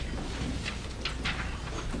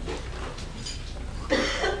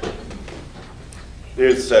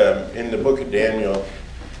There's, in the book of Daniel,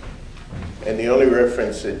 and the only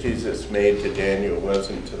reference that Jesus made to Daniel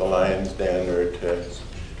wasn't to the lion's den or to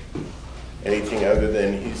anything other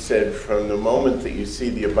than he said, from the moment that you see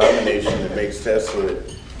the abomination that makes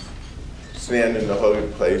desolate stand in the holy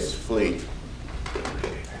place, flee.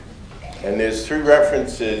 And there's three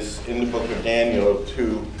references in the book of Daniel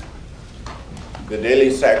to the daily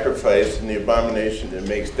sacrifice and the abomination that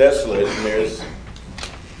makes desolate. And there's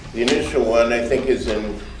the initial one, I think, is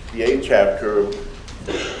in the 8th chapter of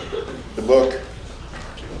the book.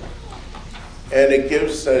 And it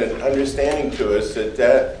gives an understanding to us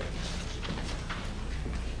that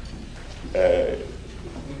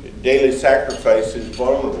daily sacrifice is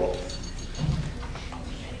vulnerable,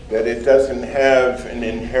 that it doesn't have an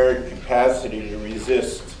inherent capacity to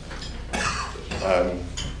resist.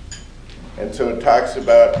 And so it talks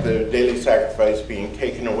about the daily sacrifice being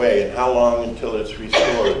taken away and how long until it's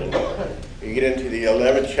restored. And you get into the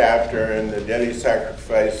 11th chapter and the daily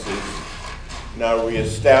sacrifice is now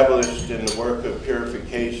reestablished in the work of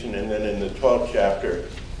purification, and then in the 12th chapter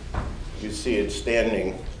you see it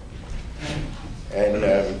standing.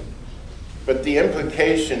 And but the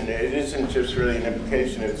implication, it isn't just really an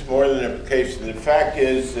implication, it's more than an implication. The fact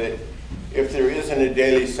is that if there isn't a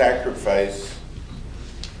daily sacrifice,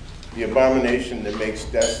 the abomination that makes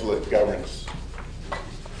desolate governs.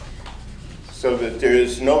 So that there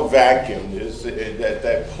is no vacuum, there's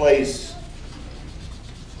that place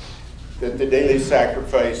that the daily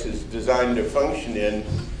sacrifice is designed to function in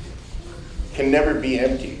can never be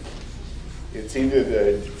empty. It's either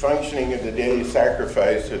the functioning of the daily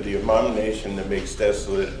sacrifice or the abomination that makes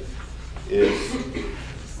desolate is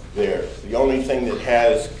there. The only thing that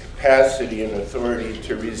has capacity and authority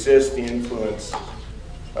to resist the influence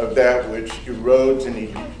of that which erodes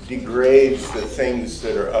and degrades the things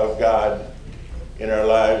that are of God in our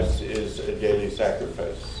lives is a daily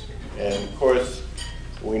sacrifice. And of course,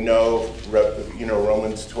 we know,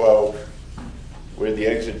 Romans 12, where the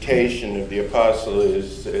exhortation of the apostle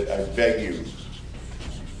is, I beg you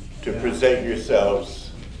to present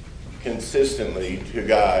yourselves consistently to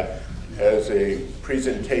God as a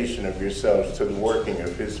presentation of yourselves to the working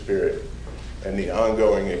of His Spirit and the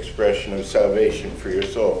ongoing expression of salvation for your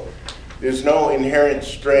soul. There's no inherent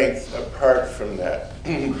strength apart from that.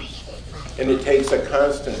 And it takes a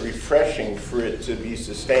constant refreshing for it to be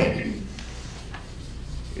sustained.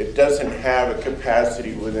 It doesn't have a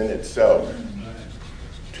capacity within itself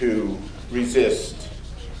to resist.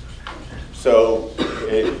 So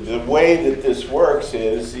the way that this works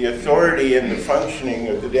is the authority and the functioning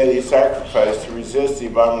of the daily sacrifice to resist the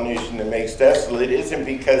abomination that makes desolate isn't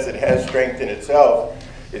because it has strength in itself.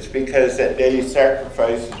 It's because that daily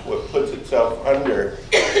sacrifice is what puts itself under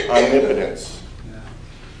omnipotence.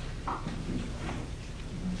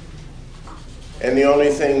 And the only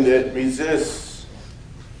thing that resists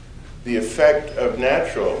the effect of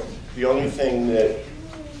natural, the only thing that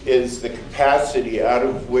is the capacity out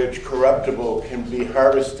of which corruptible can be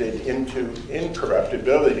harvested into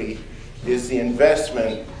incorruptibility, is the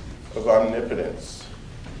investment of omnipotence.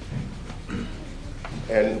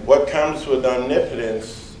 And what comes with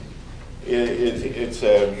omnipotence it's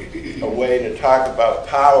a way to talk about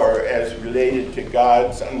power as related to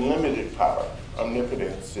God's unlimited power.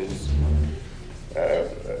 Omnipotence is a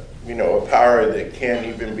power that can't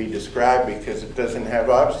even be described because it doesn't have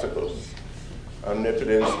obstacles.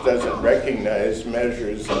 Omnipotence doesn't recognize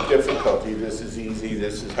measures of difficulty. This is easy,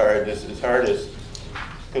 this is hard, this is hardest.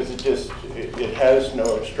 Because it has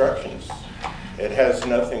no obstructions. It has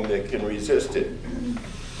nothing that can resist it.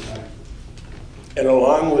 And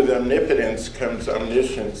along with omnipotence comes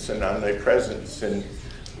omniscience and omnipresence. And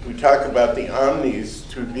we talk about the omnis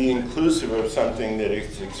to be inclusive of something that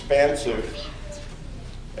is expansive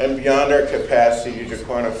and beyond our capacity to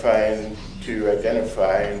quantify and to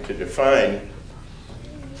identify and to define.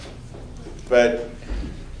 But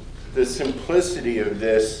the simplicity of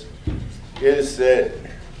this is that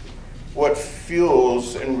what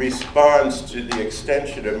fuels and responds to the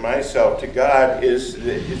extension of myself to God is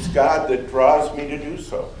that it's God that draws me to do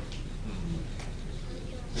so.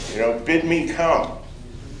 Bid me come.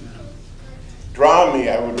 Draw me,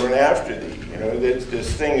 I would run after thee. That's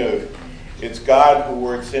this thing of it's God who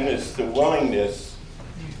works in us the willingness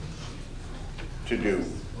to do.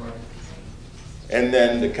 And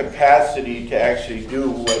then the capacity to actually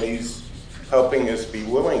do what He's helping us be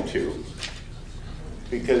willing to.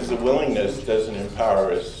 Because the willingness doesn't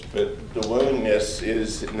empower us, but the willingness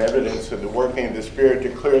is an evidence of the working of the Spirit to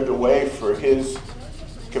clear the way for His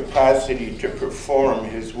capacity to perform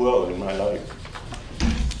His will in my life.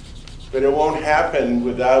 But it won't happen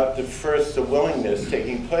without the willingness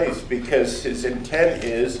taking place, because his intent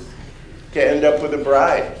is to end up with a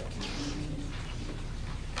bride.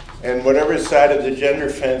 And whatever side of the gender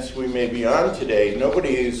fence we may be on today,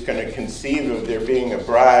 nobody is going to conceive of there being a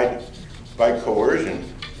bride by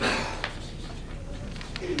coercion.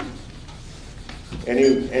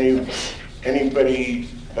 Anybody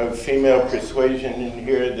of female persuasion in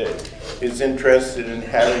here that is interested in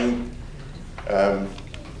having,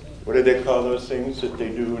 what do they call those things that they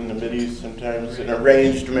do in the Mideast sometimes, an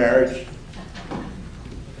arranged marriage?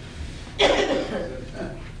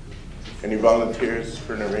 Any volunteers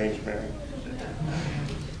for an arranged marriage?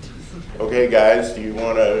 Okay, guys, do you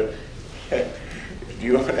want to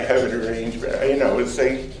have an arranged marriage? You know, it's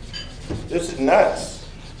like, this is nuts.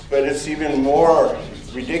 But it's even more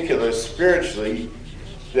ridiculous spiritually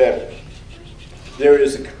that there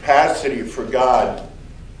is a capacity for God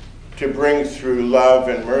to bring through love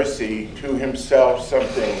and mercy to himself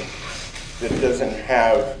something that doesn't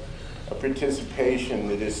have a participation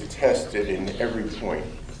that is tested in every point.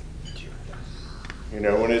 You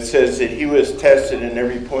know, when it says that he was tested in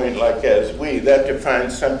every point like as we, that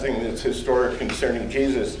defines something that's historic concerning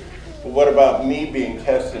Jesus. But what about me being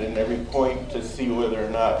tested in every point to see whether or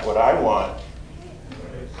not what I want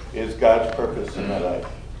is God's purpose in my life?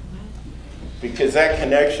 Because that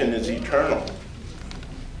connection is eternal.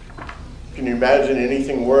 Can you imagine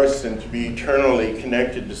anything worse than to be eternally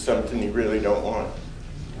connected to something you really don't want?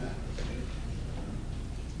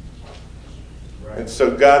 And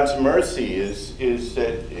so God's mercy is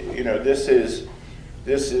that, you know, this is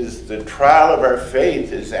the trial of our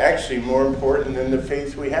faith is actually more important than the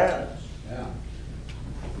faith we have. Yeah.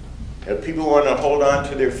 You know, people want to hold on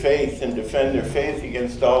to their faith and defend their faith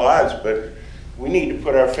against all odds, but we need to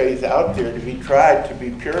put our faith out there to be tried, to be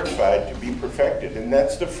purified, to be perfected. And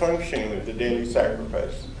that's the functioning of the daily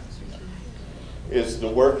sacrifice. Is the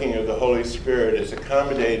working of the Holy Spirit is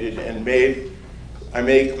accommodated and made. I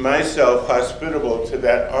make myself hospitable to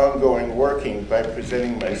that ongoing working by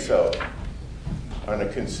presenting myself on a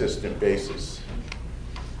consistent basis.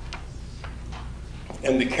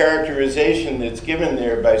 And the characterization that's given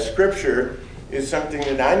there by Scripture is something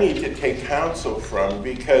that I need to take counsel from,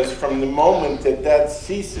 because from the moment that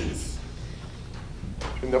ceases,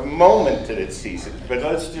 from the moment that it ceases, but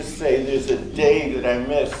let's just say there's a day that I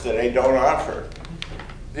miss that I don't offer,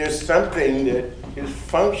 there's something that is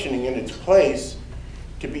functioning in its place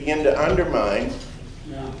to begin to undermine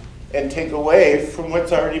and take away from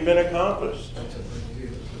what's already been accomplished.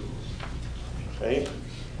 Right?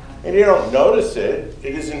 And you don't notice it.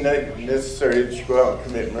 It isn't necessary that you go out and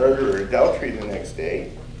commit murder or adultery the next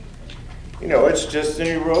day. You know, it's just an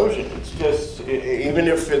erosion. It's just, even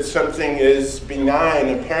if it's something is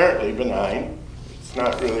benign, apparently benign, it's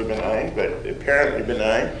not really benign, but apparently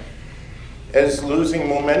benign, as losing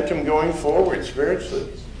momentum going forward spiritually.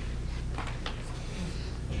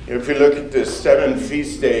 If we look at the 7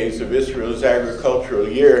 feast days of Israel's agricultural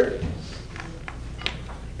year,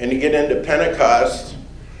 and you get into Pentecost,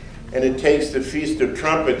 and it takes the Feast of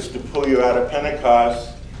Trumpets to pull you out of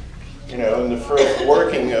Pentecost, you know, and the first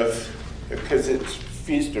working of, because it's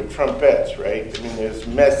Feast of Trumpets, right? I mean, there's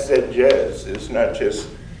messages. It's not just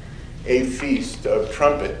a feast of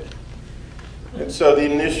trumpet. And so the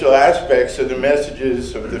initial aspects of the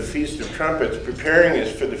messages of the Feast of Trumpets, preparing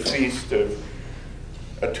us for the Feast of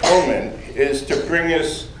Atonement, is to bring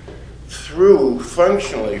us through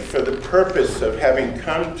functionally for the purpose of having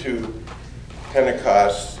come to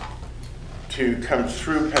Pentecost, to come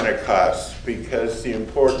through Pentecost, because the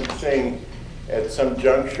important thing at some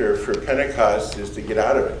juncture for Pentecost is to get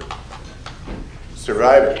out of it,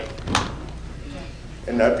 survive it,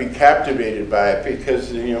 and not be captivated by it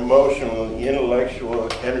because of the emotional and the intellectual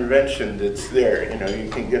intervention that's there. You know, you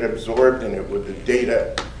can get absorbed in it with the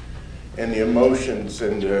data and the emotions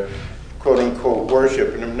and the quote-unquote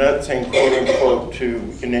worship. And I'm not saying quote-unquote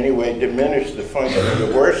to in any way diminish the function of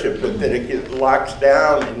the worship, but that it gets locked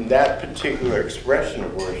down in that particular expression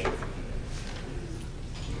of worship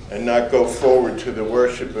and not go forward to the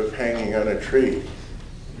worship of hanging on a tree.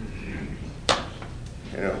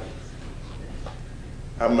 You know,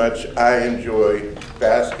 how much I enjoy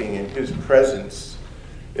basking in his presence,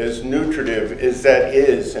 as nutritive as that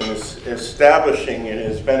is, and as establishing and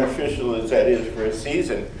as beneficial as that is for a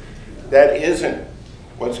season. That isn't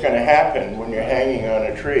what's going to happen when you're hanging on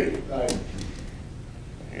a tree. Right.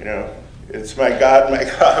 You know, it's my God,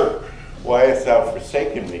 why hast thou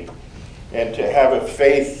forsaken me? And to have a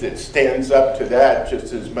faith that stands up to that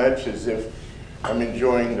just as much as if I'm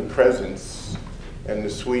enjoying the presence and the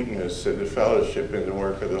sweetness and the fellowship and the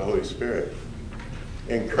work of the Holy Spirit.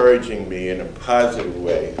 encouraging me in a positive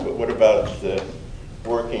way. But what about the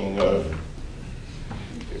working of,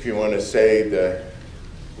 if you want to say,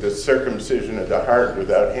 the circumcision of the heart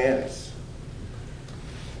without hands?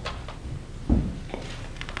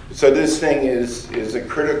 So this thing is a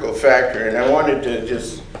critical factor, and I wanted to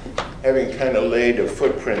just, having kind of laid a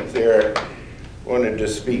footprint there, wanted to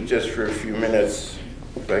speak just for a few minutes,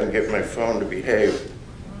 if I can get my phone to behave.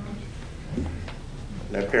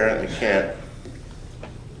 And I apparently can't.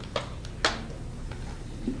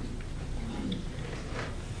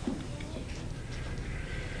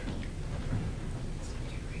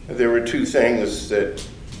 There were two things that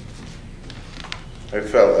I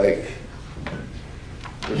felt like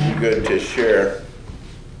would be good to share.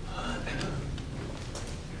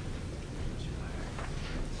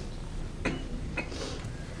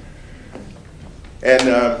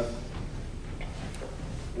 And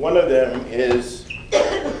one of them is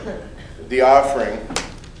the offering,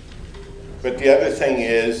 but the other thing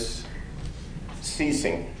is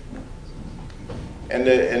ceasing. And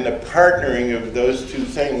the partnering of those two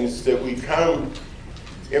things, that we come,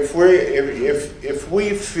 if we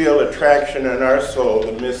feel attraction in our soul,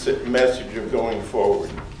 the message of going forward,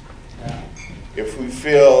 if we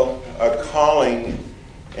feel a calling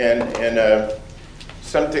and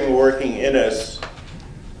something working in us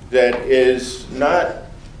that is not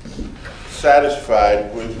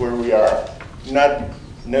satisfied with where we are, not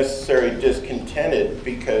necessarily discontented,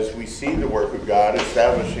 because we see the work of God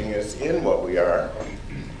establishing us in what we are,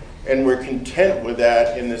 and we're content with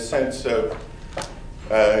that in the sense of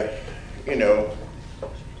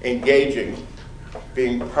engaging,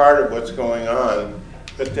 being part of what's going on,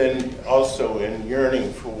 but then also in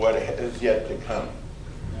yearning for what is yet to come.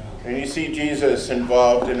 And you see Jesus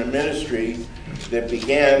involved in a ministry that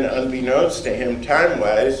began unbeknownst to him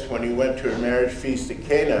time-wise when he went to a marriage feast at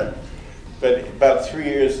Cana. But about 3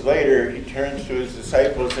 years later, he turns to his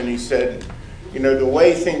disciples and he said, the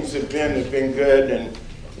way things have been good, and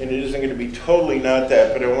it isn't going to be totally not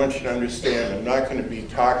that, but I want you to understand, I'm not going to be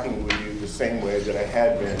talking with you the same way that I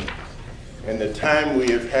had been. And the time we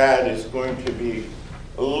have had is going to be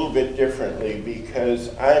a little bit differently,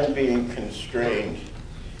 because I'm being constrained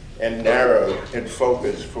and narrowed and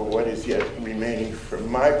focused for what is yet remaining for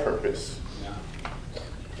my purpose.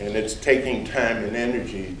 And it's taking time and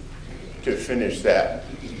energy to finish that.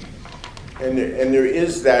 And there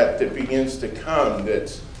is that begins to come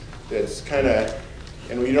that's kind of,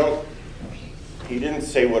 and he didn't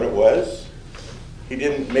say what it was. He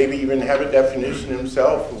didn't maybe even have a definition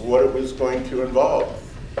himself of what it was going to involve.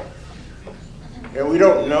 And we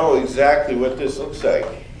don't know exactly what this looks like.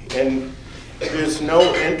 And there's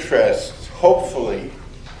no interest, hopefully,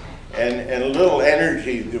 and a little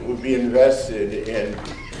energy that would be invested in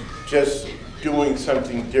just doing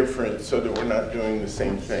something different so that we're not doing the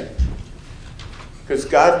same thing. Because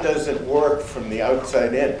God doesn't work from the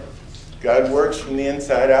outside in. God works from the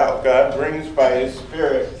inside out. God brings by his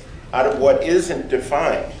Spirit out of what isn't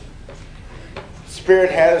defined.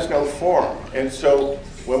 Spirit has no form. And so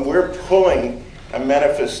when we're pulling a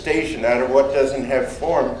manifestation out of what doesn't have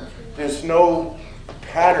form, there's no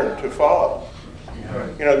pattern to follow.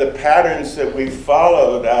 The patterns that we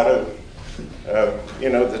followed out of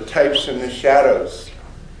the types and the shadows,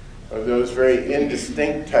 of those very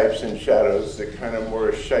indistinct types and shadows that kind of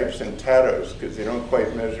more shapes and tatters, because they don't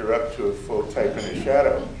quite measure up to a full type and a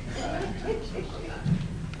shadow.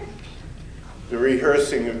 The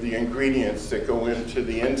rehearsing of the ingredients that go into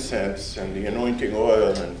the incense and the anointing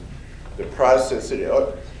oil and the process.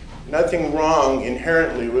 Nothing wrong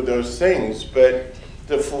inherently with those things, but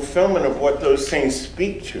the fulfillment of what those things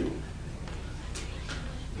speak to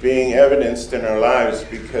being evidenced in our lives,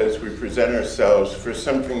 because we present ourselves for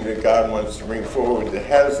something that God wants to bring forward that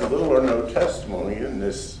has little or no testimony in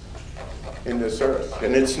this earth.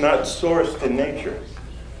 And it's not sourced in nature.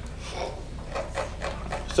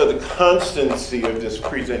 So the constancy of this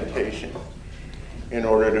presentation in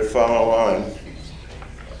order to follow on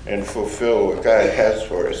and fulfill what God has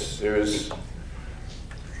for us. There's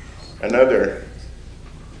another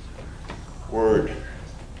word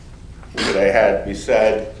that I had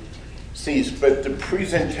beside cease, but the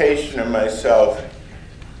presentation of myself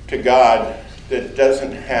to God that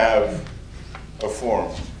doesn't have a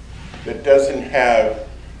form, that doesn't have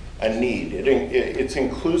a need. It's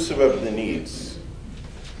inclusive of the needs.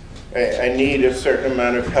 I need a certain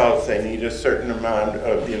amount of health. I need a certain amount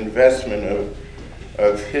of the investment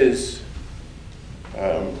of his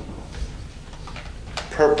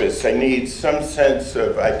purpose. I need some sense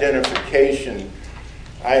of identification.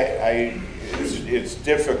 It's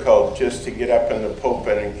difficult just to get up in the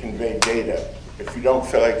pulpit and convey data. If you don't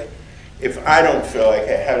feel like if I don't feel like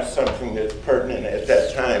I have something that's pertinent at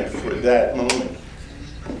that time for that moment,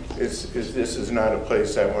 this is not a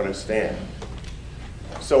place I want to stand.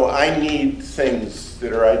 So I need things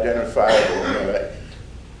that are identifiable in my life.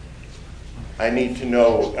 I need to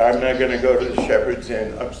know I'm not going to go to the Shepherd's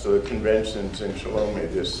Inn up to the conventions in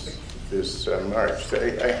Shalomé this March.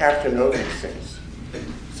 I have to know these things.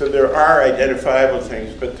 So there are identifiable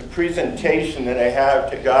things, but the presentation that I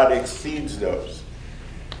have to God exceeds those.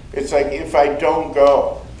 It's like if I don't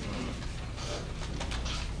go,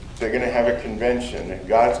 they're going to have a convention, and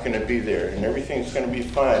God's going to be there, and everything's going to be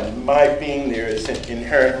fine. My being there is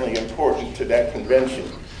inherently important to that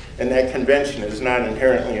convention, and that convention is not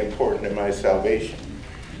inherently important to my salvation.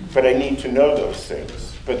 But I need to know those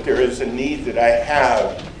things. But there is a need that I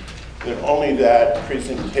have that only that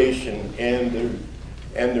presentation and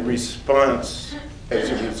the response as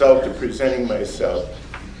a result of presenting myself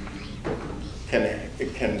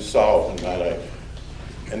can solve in my life.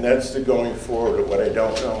 And that's the going forward of what I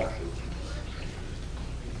don't know.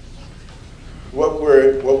 What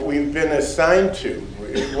we've been assigned to,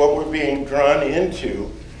 what we're being drawn into,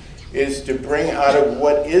 is to bring out of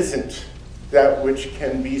what isn't that which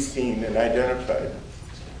can be seen and identified.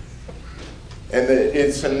 And that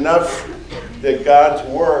it's enough that God's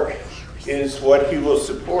work is what he will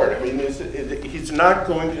support. I mean, he's not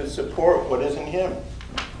going to support what isn't him.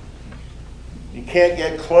 You can't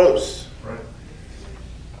get close. Right.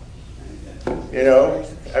 You know,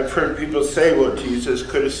 I've heard people say, well, Jesus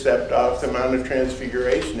could have stepped off the Mount of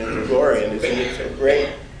Transfiguration into glory, and isn't it so great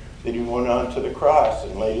that he went on to the cross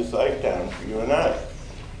and laid his life down for you and I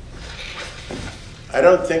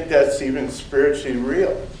don't think that's even spiritually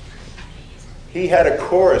real. He had a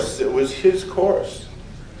course that was his course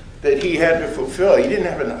that he had to fulfill. He didn't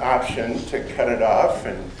have an option to cut it off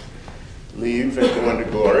and leave and go into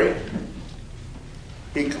glory.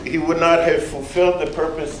 He would not have fulfilled the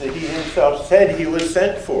purpose that he himself said he was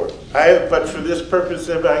sent for. But for this purpose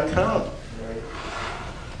have I come.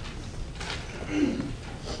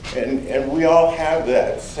 And we all have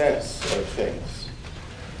that sense of things.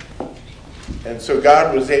 And so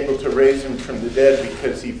God was able to raise him from the dead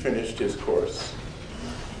because he finished his course.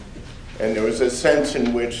 And there was a sense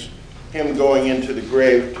in which him going into the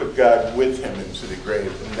grave took God with him into the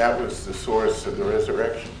grave. And that was the source of the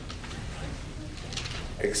resurrection.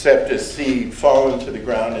 Except a seed fall into the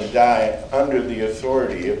ground and die under the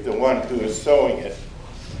authority of the one who is sowing it.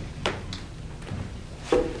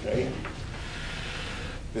 Okay?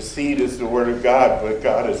 The seed is the word of God, but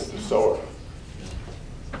God is the sower.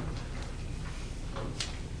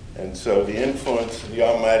 And so the influence of the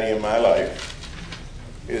Almighty in my life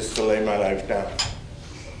is to lay my life down.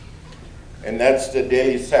 And that's the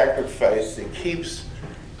daily sacrifice that keeps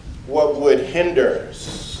what would hinder,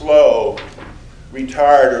 slow,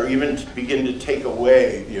 retard, or even begin to take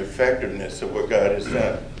away the effectiveness of what God has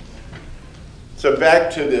done. So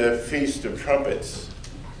back to the Feast of Trumpets.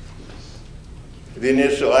 The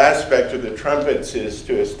initial aspect of the trumpets is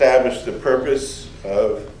to establish the purpose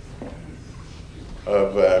of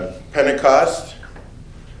Pentecost,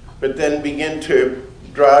 but then begin to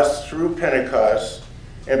draw us through Pentecost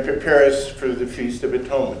and prepare us for the Feast of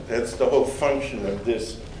Atonement. That's the whole function of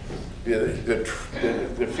this.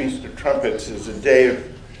 The Feast of Trumpets is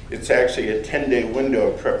it's actually a 10-day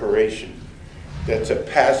window of preparation. That's a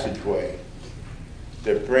passageway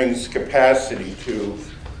that brings capacity to,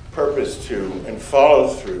 purpose to, and follow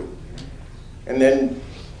through. And then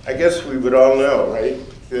I guess we would all know, right,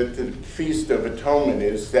 that the Feast of Atonement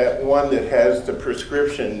is that one that has the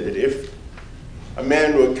prescription that if a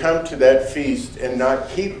man would come to that feast and not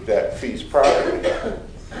keep that feast properly,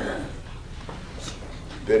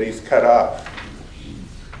 that he's cut off.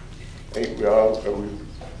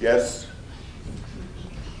 Yes?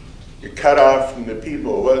 You're cut off from the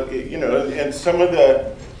people. Well, and some of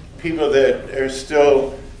the people that are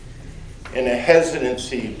still in a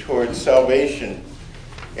hesitancy towards salvation,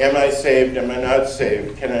 am I saved, am I not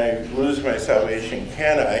saved, can I lose my salvation,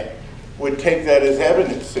 can I, would take that as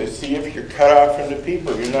evidence to see if you're cut off from the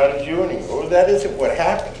people, you're not a Jew anymore. Well, that isn't what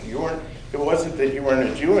happened. It wasn't that you weren't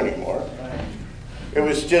a Jew anymore. It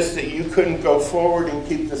was just that you couldn't go forward and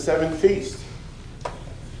keep the seventh feast.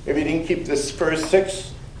 If you didn't keep the first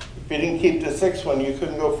six, if you didn't keep the sixth one, you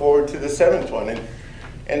couldn't go forward to the seventh one.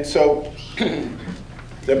 And so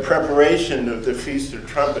the preparation of the Feast of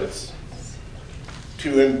Trumpets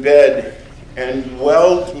to embed and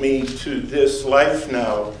weld me to this life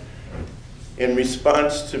now in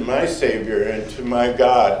response to my Savior and to my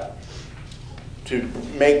God, to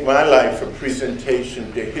make my life a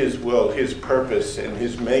presentation to his will, his purpose, and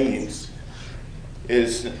his means,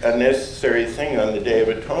 is a necessary thing on the Day of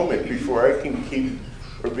Atonement before I can keep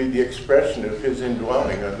or be the expression of his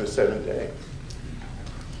indwelling on the seventh day.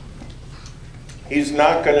 He's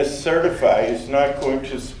not going to certify, he's not going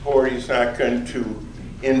to support, he's not going to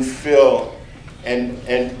infill and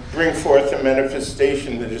bring forth a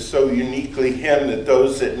manifestation that is so uniquely him that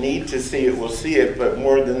those that need to see it will see it, but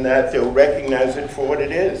more than that, they'll recognize it for what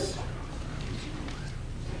it is.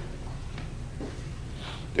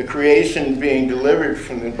 The creation being delivered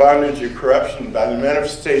from the bondage of corruption by the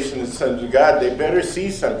manifestation of the sons of God, they better see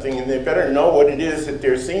something and they better know what it is that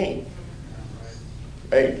they're seeing.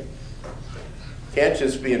 Right? Can't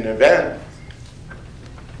just be an event.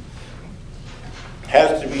 It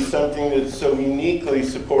has to be something that's so uniquely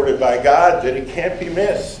supported by God that it can't be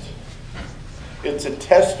missed. It's a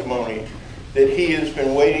testimony that he has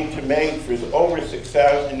been waiting to make for over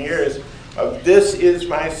 6,000 years of this is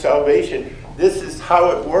my salvation. This is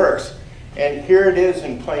how it works. And here it is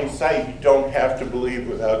in plain sight. You don't have to believe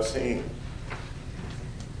without seeing.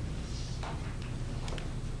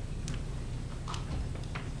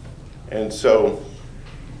 And so,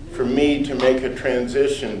 for me to make a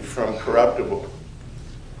transition from corruptible,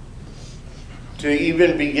 to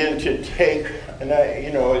even begin to take, and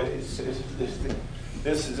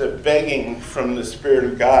this is a begging from the Spirit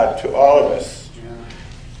of God to all of us,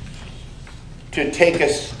 to take a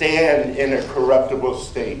stand in a corruptible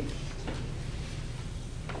state.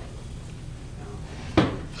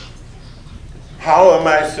 How am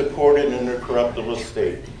I supported in a corruptible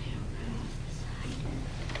state?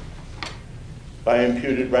 By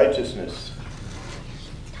imputed righteousness.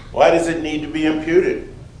 Why does it need to be imputed?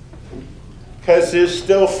 Because there's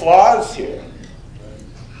still flaws here.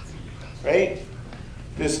 Right?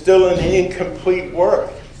 There's still an incomplete work.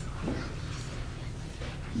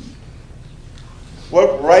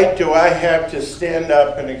 What right do I have to stand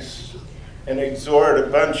up and exhort a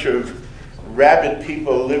bunch of rabid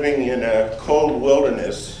people living in a cold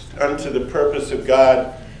wilderness unto the purpose of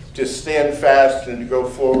God to stand fast and to go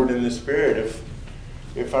forward in the Spirit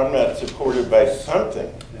if I'm not supported by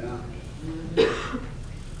something? Yeah.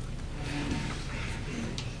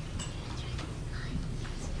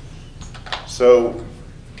 So,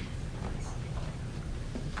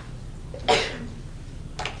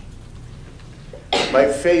 my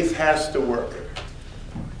faith has to work.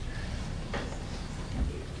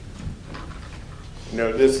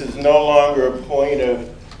 This is no longer a point of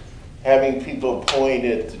having people point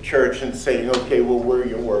at the church and saying, okay, well, where are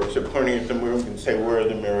your works? Or pointing at the roof and say, where are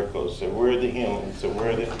the miracles? Or where are the healings? Or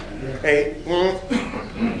where are the... Hey,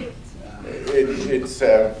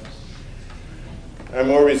 I'm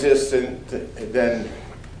more resistant to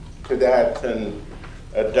that than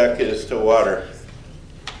a duck is to water.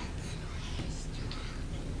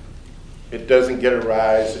 It doesn't get a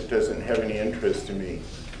rise. It doesn't have any interest in me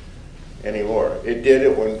anymore. It did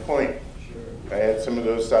at one point. I had some of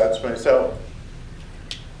those thoughts myself.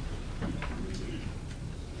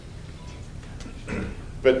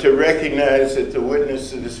 But to recognize that the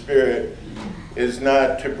witness of the Spirit is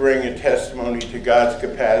not to bring a testimony to God's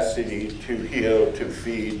capacity to heal, to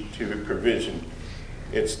feed, to provision.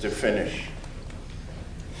 It's to finish.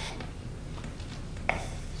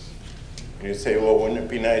 And you say, well, wouldn't it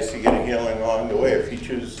be nice to get a healing along the way? If he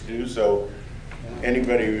chooses to do so,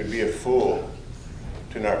 anybody would be a fool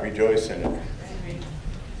to not rejoice in it.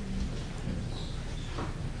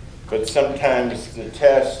 But sometimes the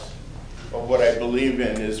test of what I believe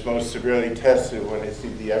in is most severely tested when I see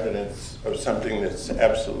the evidence of something that's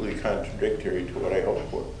absolutely contradictory to what I hope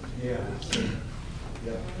for. Yeah.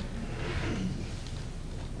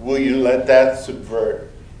 Will you let that subvert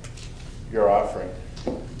your offering?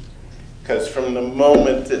 Because from the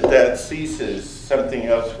moment that ceases, something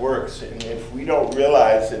else works. And if we don't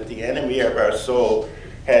realize that the enemy of our soul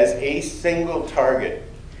has a single target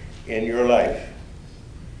in your life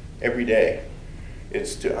every day,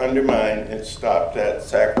 it's to undermine and stop that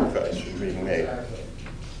sacrifice from being made.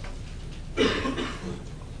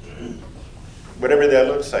 Whatever that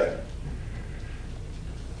looks like.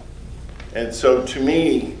 And so to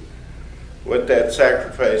me, what that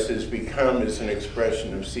sacrifice has become is an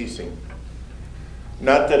expression of ceasing.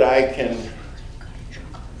 Not that I can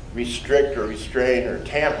restrict or restrain or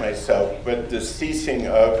tamp myself, but the ceasing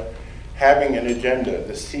of having an agenda,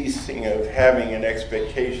 the ceasing of having an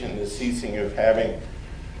expectation, the ceasing of having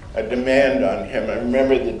a demand on him. I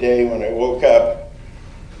remember the day when I woke up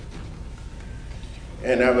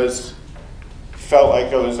and felt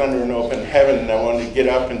like I was under an open heaven, and I wanted to get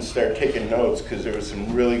up and start taking notes because there was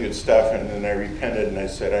some really good stuff, and then I repented and I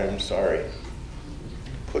said, I'm sorry.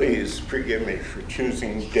 Please forgive me for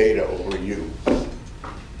choosing data over you.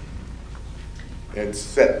 and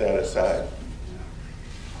set that aside.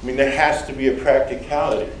 I mean, there has to be a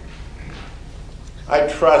practicality. I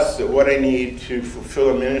trust that what I need to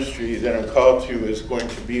fulfill a ministry that I'm called to is going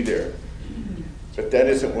to be there. But that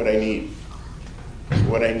isn't what I need.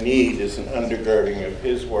 What I need is an undergirding of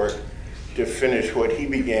his work to finish what he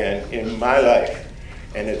began in my life.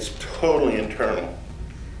 And it's totally internal.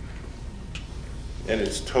 And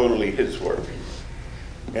it's totally his work.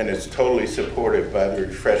 And it's totally supported by the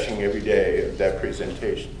refreshing every day of that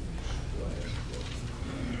presentation.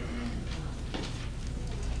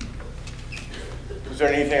 Is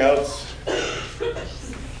there anything else?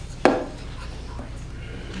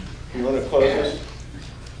 You want to close this?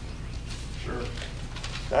 Sure.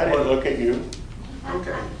 I didn't look at you.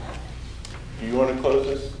 Okay. Do you want to close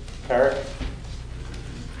this, Tarek?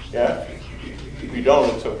 Yeah? If you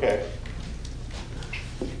don't, it's okay.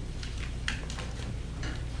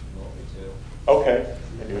 Okay,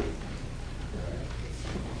 I do.